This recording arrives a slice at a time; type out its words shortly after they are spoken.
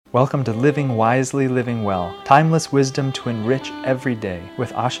Welcome to Living Wisely, Living Well, timeless wisdom to enrich every day,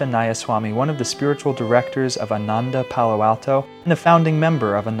 with Asha Nayaswami, one of the spiritual directors of Ananda Palo Alto and a founding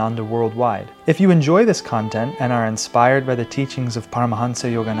member of Ananda Worldwide. If you enjoy this content and are inspired by the teachings of Paramahansa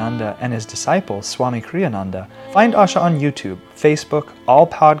Yogananda and his disciple, Swami Kriyananda, find Asha on YouTube, Facebook, all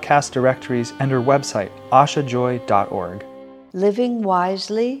podcast directories, and her website, ashajoy.org. Living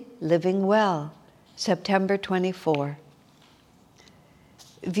Wisely, Living Well, September 24.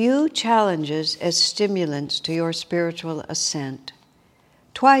 View challenges as stimulants to your spiritual ascent.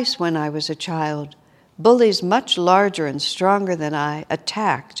 Twice when I was a child, bullies much larger and stronger than I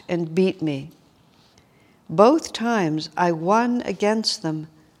attacked and beat me. Both times I won against them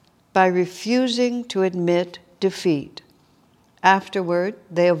by refusing to admit defeat. Afterward,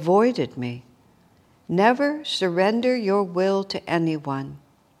 they avoided me. Never surrender your will to anyone.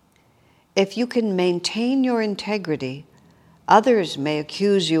 If you can maintain your integrity, others may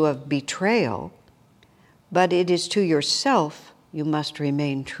accuse you of betrayal, but it is to yourself you must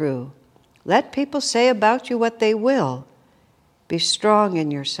remain true. Let people say about you what they will. Be strong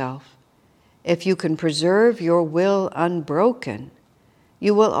in yourself. If you can preserve your will unbroken,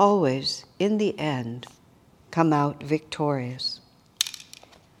 you will always, in the end, come out victorious.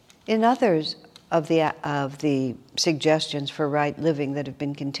 In others of the suggestions for right living that have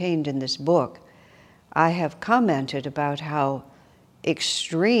been contained in this book, I have commented about how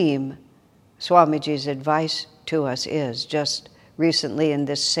extreme Swamiji's advice to us is. Just recently in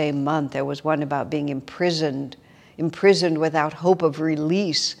this same month, there was one about being imprisoned without hope of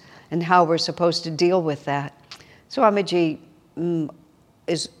release, and how we're supposed to deal with that. Swamiji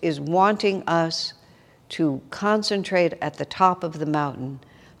is wanting us to concentrate at the top of the mountain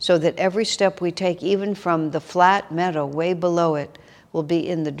so that every step we take, even from the flat meadow way below it, will be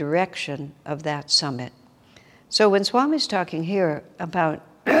in the direction of that summit. So when Swami's talking here about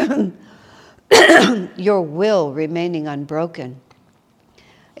your will remaining unbroken,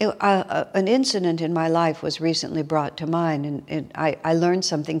 an incident in my life was recently brought to mind, and I learned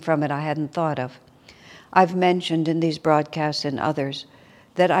something from it I hadn't thought of. I've mentioned in these broadcasts and others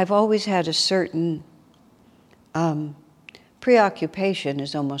that I've always had a certain preoccupation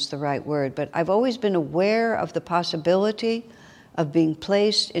is almost the right word, but I've always been aware of the possibility of being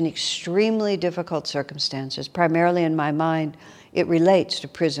placed in extremely difficult circumstances. Primarily in my mind, it relates to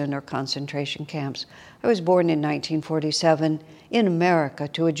prison or concentration camps. I was born in 1947 in America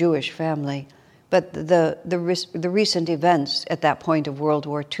to a Jewish family, but the recent events at that point of World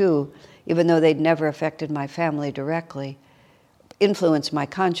War II, even though they'd never affected my family directly, influenced my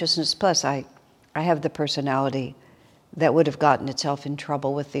consciousness. Plus, I have the personality that would have gotten itself in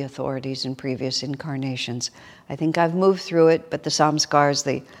trouble with the authorities in previous incarnations. I think I've moved through it, but the samskars,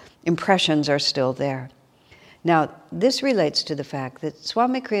 the impressions are still there. Now, this relates to the fact that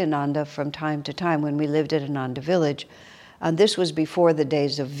Swami Kriyananda, from time to time when we lived at Ananda Village, this was before the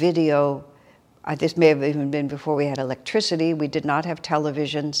days of video, this may have even been before we had electricity, we did not have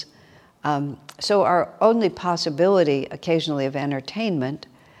televisions, so our only possibility occasionally of entertainment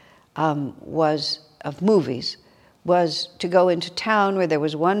of movies, was to go into town where there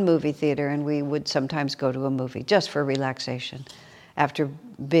was one movie theater, and we would sometimes go to a movie just for relaxation. After a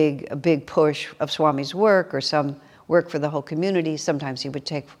big push of Swami's work or some work for the whole community, sometimes he would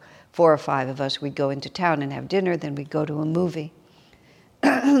take 4 or 5 of us, we'd go into town and have dinner, then we'd go to a movie.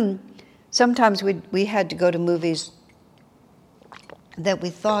 Sometimes we had to go to movies that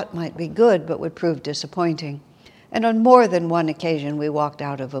we thought might be good but would prove disappointing. And on more than one occasion we walked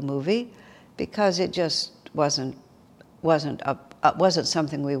out of a movie because it just wasn't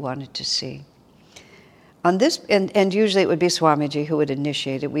something we wanted to see. On this, and usually it would be Swamiji who would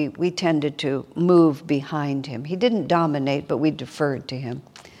initiate it. We tended to move behind him. He didn't dominate, but we deferred to him.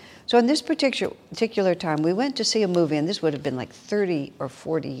 So in this particular time, we went to see a movie, and this would have been like 30 or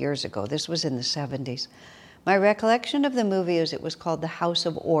 40 years ago. This was in the 70s. My recollection of the movie is it was called The House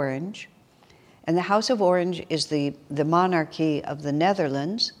of Orange. And the House of Orange is the monarchy of the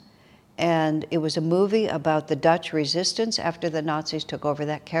Netherlands. And it was a movie about the Dutch resistance after the Nazis took over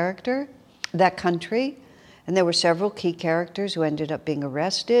that country. And there were several key characters who ended up being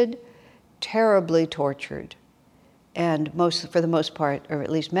arrested, terribly tortured. And for the most part, or at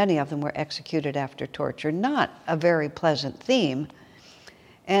least many of them, were executed after torture. Not a very pleasant theme.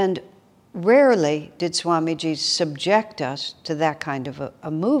 And rarely did Swamiji subject us to that kind of a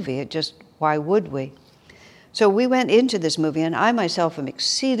movie. Why would we? So we went into this movie, and I myself am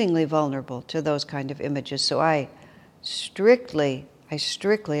exceedingly vulnerable to those kind of images, so I strictly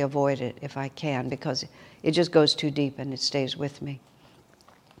avoid it if I can, because it just goes too deep and it stays with me.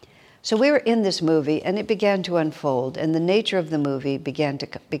 So we were in this movie, and it began to unfold, and the nature of the movie began to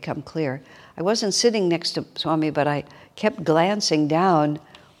become clear. I wasn't sitting next to Swami, but I kept glancing down,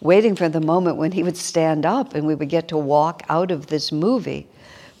 waiting for the moment when he would stand up and we would get to walk out of this movie.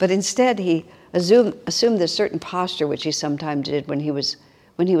 But instead, he assumed this certain posture, which he sometimes did when he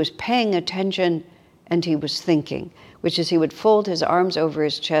was paying attention and he was thinking, which is he would fold his arms over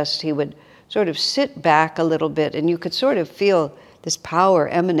his chest, he would sort of sit back a little bit, and you could sort of feel this power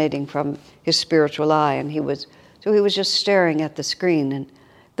emanating from his spiritual eye, and he was just staring at the screen, and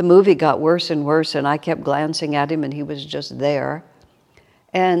the movie got worse and worse, and I kept glancing at him, and he was just there.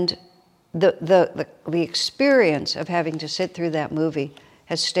 And the experience of having to sit through that movie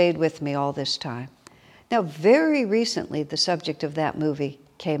has stayed with me all this time. Now, very recently, the subject of that movie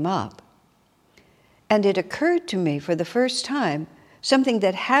came up, and it occurred to me for the first time, something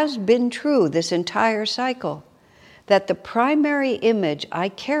that has been true this entire cycle, that the primary image I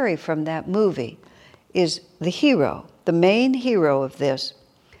carry from that movie is the hero, the main hero of this,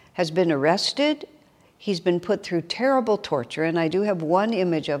 has been arrested. He's been put through terrible torture, and I do have one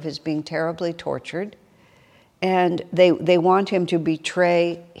image of his being terribly tortured. And they want him to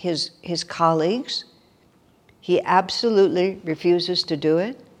betray his colleagues. He absolutely refuses to do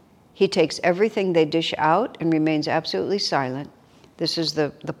it. He takes everything they dish out and remains absolutely silent. This is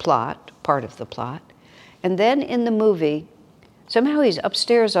the plot, part of the plot. And then in the movie, somehow he's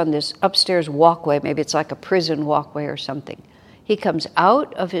upstairs on this upstairs walkway, maybe it's like a prison walkway or something. He comes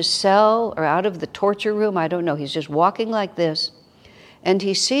out of his cell or out of the torture room, I don't know, he's just walking like this, and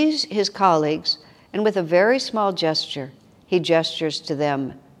he sees his colleagues, and with a very small gesture, he gestures to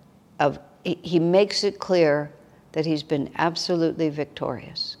them he makes it clear that he's been absolutely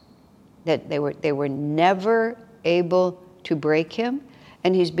victorious, that they were never able to break him,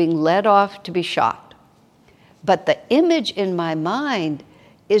 and he's being led off to be shot. But the image in my mind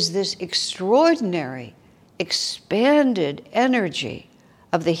is this extraordinary, expanded energy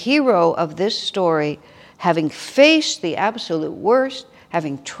of the hero of this story having faced the absolute worst,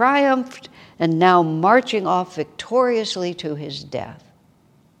 having triumphed, and now marching off victoriously to his death.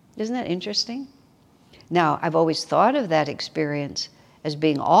 Isn't that interesting? Now, I've always thought of that experience as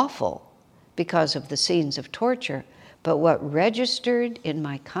being awful because of the scenes of torture, but what registered in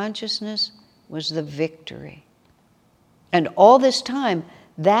my consciousness was the victory. And all this time,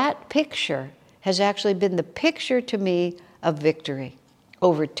 that picture has actually been the picture to me of victory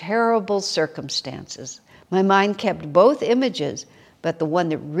over terrible circumstances. My mind kept both images, but the one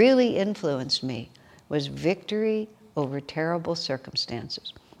that really influenced me was victory over terrible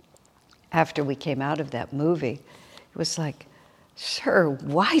circumstances. After we came out of that movie, it was like, "Sir,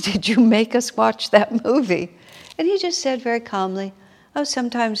 why did you make us watch that movie?" And he just said very calmly, "Oh,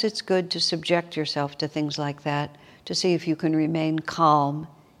 sometimes it's good to subject yourself to things like that, to see if you can remain calm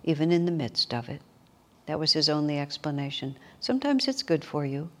even in the midst of it." That was his only explanation. Sometimes it's good for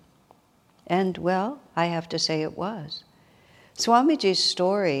you. And, well, I have to say it was. Swamiji's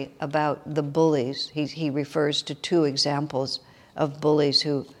story about the bullies, he refers to two examples of bullies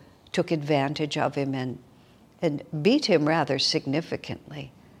who took advantage of him and beat him rather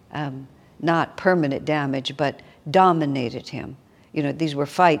significantly. Not permanent damage, but dominated him. You know, these were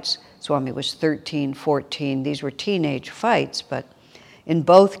fights. Swami was 13, 14. These were teenage fights, but in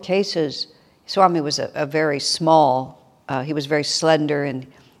both cases, Swami was a very small, he was very slender, and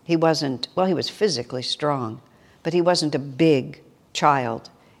he wasn't, well, he was physically strong, but he wasn't a big child.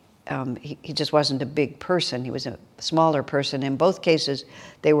 He just wasn't a big person. He was a smaller person. In both cases,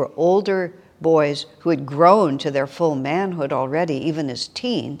 they were older boys who had grown to their full manhood already, even as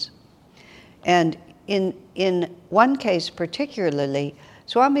teens. And in one case particularly,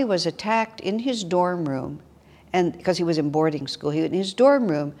 Swami was attacked in his dorm room, and because he was in boarding school, he was in his dorm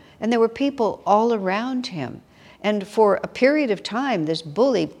room, and there were people all around him. And for a period of time, this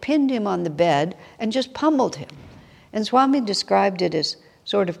bully pinned him on the bed and just pummeled him. And Swami described it as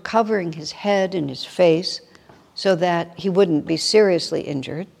sort of covering his head and his face so that he wouldn't be seriously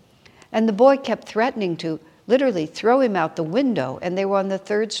injured. And the boy kept threatening to literally throw him out the window, and they were on the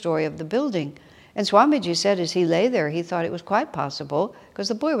third story of the building. And Swamiji said as he lay there, he thought it was quite possible, because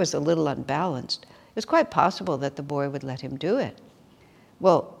the boy was a little unbalanced, it was quite possible that the boy would let him do it.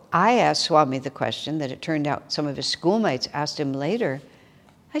 Well, I asked Swami the question that it turned out some of his schoolmates asked him later.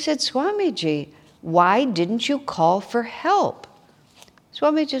 I said, "Swamiji, why didn't you call for help?"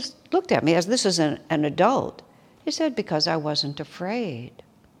 Swami just looked at me as this is an adult. He said, "Because I wasn't afraid."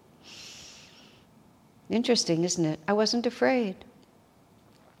 Interesting, isn't it? I wasn't afraid.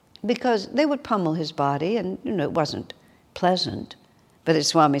 Because they would pummel his body, and it wasn't pleasant. But as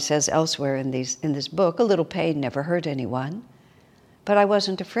Swami says elsewhere in this book, a little pain never hurt anyone. but I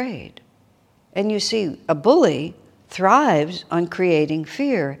wasn't afraid. And you see, a bully thrives on creating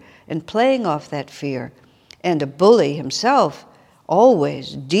fear and playing off that fear. And a bully himself,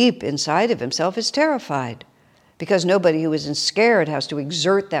 always deep inside of himself, is terrified, because nobody who isn't scared has to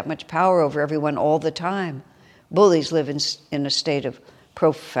exert that much power over everyone all the time. Bullies live in a state of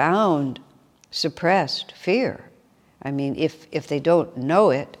profound, suppressed fear. I mean, if they don't know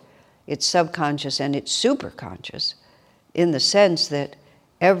it, it's subconscious and it's superconscious, in the sense that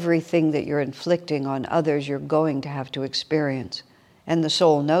everything that you're inflicting on others, you're going to have to experience. And the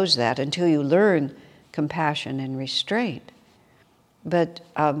soul knows that until you learn compassion and restraint. But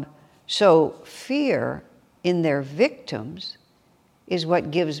so fear in their victims is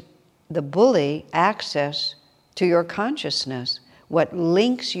what gives the bully access to your consciousness, what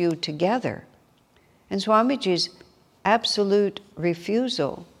links you together. And Swamiji's absolute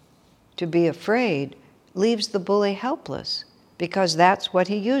refusal to be afraid leaves the bully helpless, because that's what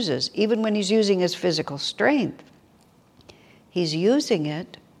he uses. Even when he's using his physical strength, he's using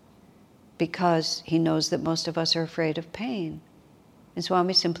it because he knows that most of us are afraid of pain. And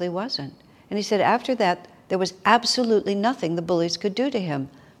Swami simply wasn't. And he said after that, there was absolutely nothing the bullies could do to him.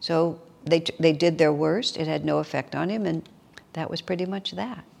 So they did their worst, it had no effect on him, and that was pretty much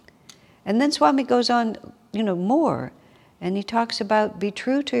that. And then Swami goes on, more, and he talks about be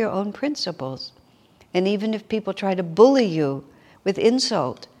true to your own principles. And even if people try to bully you with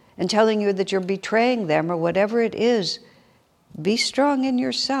insult and telling you that you're betraying them or whatever it is, be strong in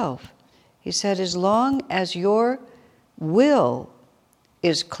yourself. He said, as long as your will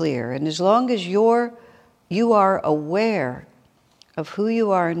is clear, and as long as you are aware of who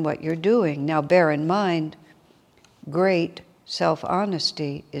you are and what you're doing. Now bear in mind, great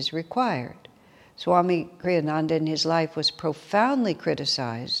self-honesty is required. Swami Kriyananda in his life was profoundly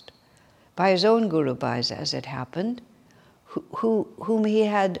criticized by his own Guru Bhais, as it happened, whom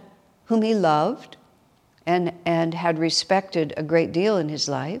he loved and had respected a great deal in his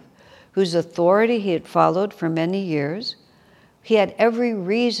life, whose authority he had followed for many years. He had every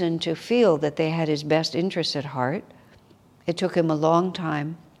reason to feel that they had his best interests at heart. It took him a long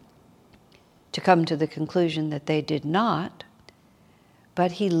time to come to the conclusion that they did not,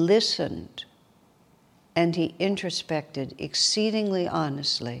 but he listened and he introspected exceedingly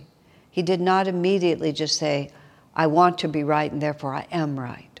honestly. He did not immediately just say, I want to be right and therefore I am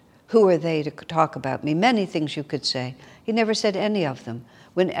right. Who are they to talk about me? Many things you could say. He never said any of them.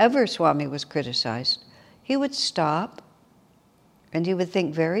 Whenever Swami was criticized, he would stop and he would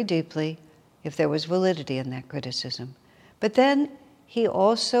think very deeply if there was validity in that criticism. But then he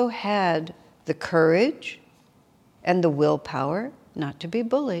also had the courage and the willpower not to be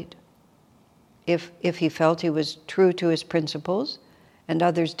bullied. If he felt he was true to his principles and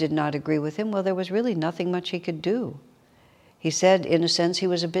others did not agree with him, well, there was really nothing much he could do. He said, in a sense, he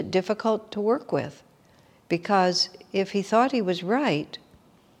was a bit difficult to work with, because if he thought he was right,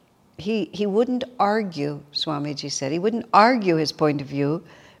 he wouldn't argue, Swamiji said. He wouldn't argue his point of view,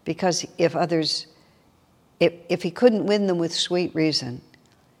 because if he couldn't win them with sweet reason,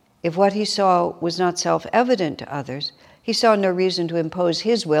 if what he saw was not self-evident to others, he saw no reason to impose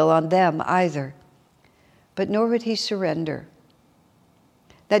his will on them either. But nor would he surrender.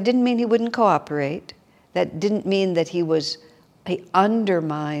 That didn't mean he wouldn't cooperate. That didn't mean that he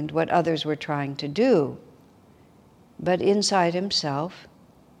undermined what others were trying to do. But inside himself,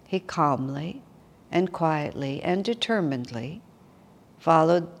 he calmly and quietly and determinedly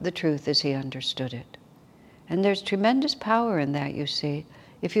followed the truth as he understood it. And there's tremendous power in that, you see.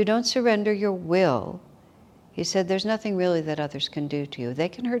 If you don't surrender your will, he said, there's nothing really that others can do to you. They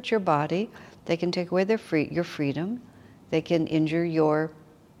can hurt your body, they can take away your freedom, they can injure your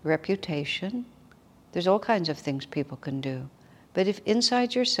reputation. There's all kinds of things people can do. But if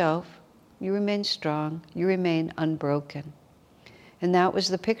inside yourself you remain strong, you remain unbroken. And that was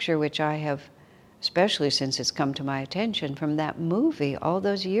the picture which I have, especially since it's come to my attention, from that movie all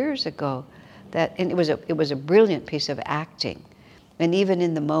those years ago. And it was a brilliant piece of acting. And even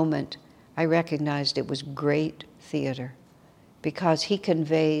in the moment, I recognized it was great theater, because he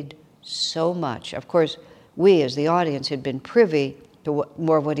conveyed so much. Of course, we as the audience had been privy to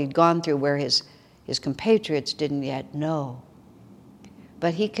more of what he'd gone through, where his compatriots didn't yet know.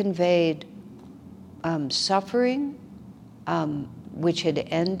 But he conveyed suffering, which had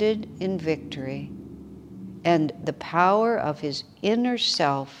ended in victory, and the power of his inner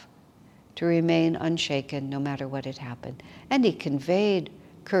self to remain unshaken no matter what had happened. And he conveyed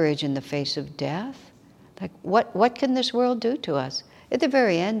courage in the face of death. Like, what can this world do to us? At the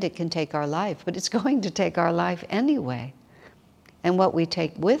very end, it can take our life, but it's going to take our life anyway. And what we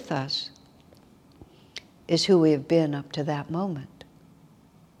take with us is who we have been up to that moment.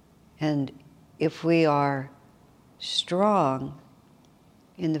 And if we are strong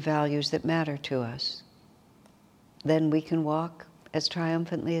in the values that matter to us, then we can walk as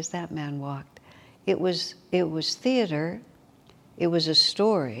triumphantly as that man walked. It was theater, it was a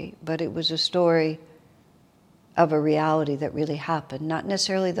story, but it was a story of a reality that really happened, not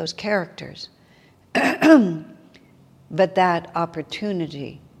necessarily those characters, but that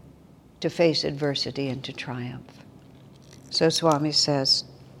opportunity to face adversity and to triumph. So Swami says,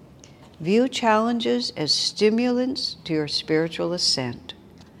 view challenges as stimulants to your spiritual ascent.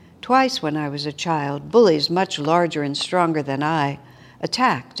 Twice when I was a child, bullies much larger and stronger than I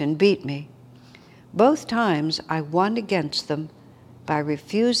attacked and beat me. Both times I won against them by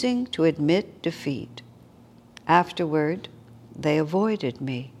refusing to admit defeat. Afterward, they avoided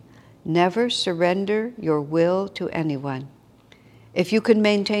me. Never surrender your will to anyone. If you can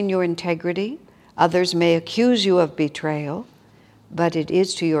maintain your integrity, others may accuse you of betrayal, but it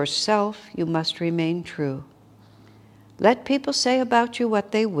is to yourself you must remain true. Let people say about you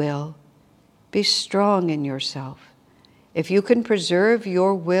what they will. Be strong in yourself. If you can preserve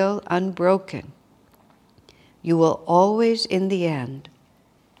your will unbroken, you will always, in the end,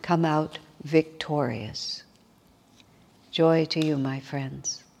 come out victorious. Joy to you, my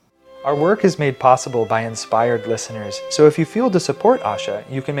friends. Our work is made possible by inspired listeners, so if you feel to support Asha,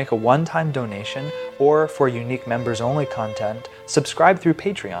 you can make a one-time donation, or for unique members-only content, subscribe through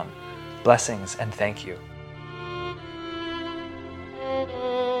Patreon. Blessings and thank you.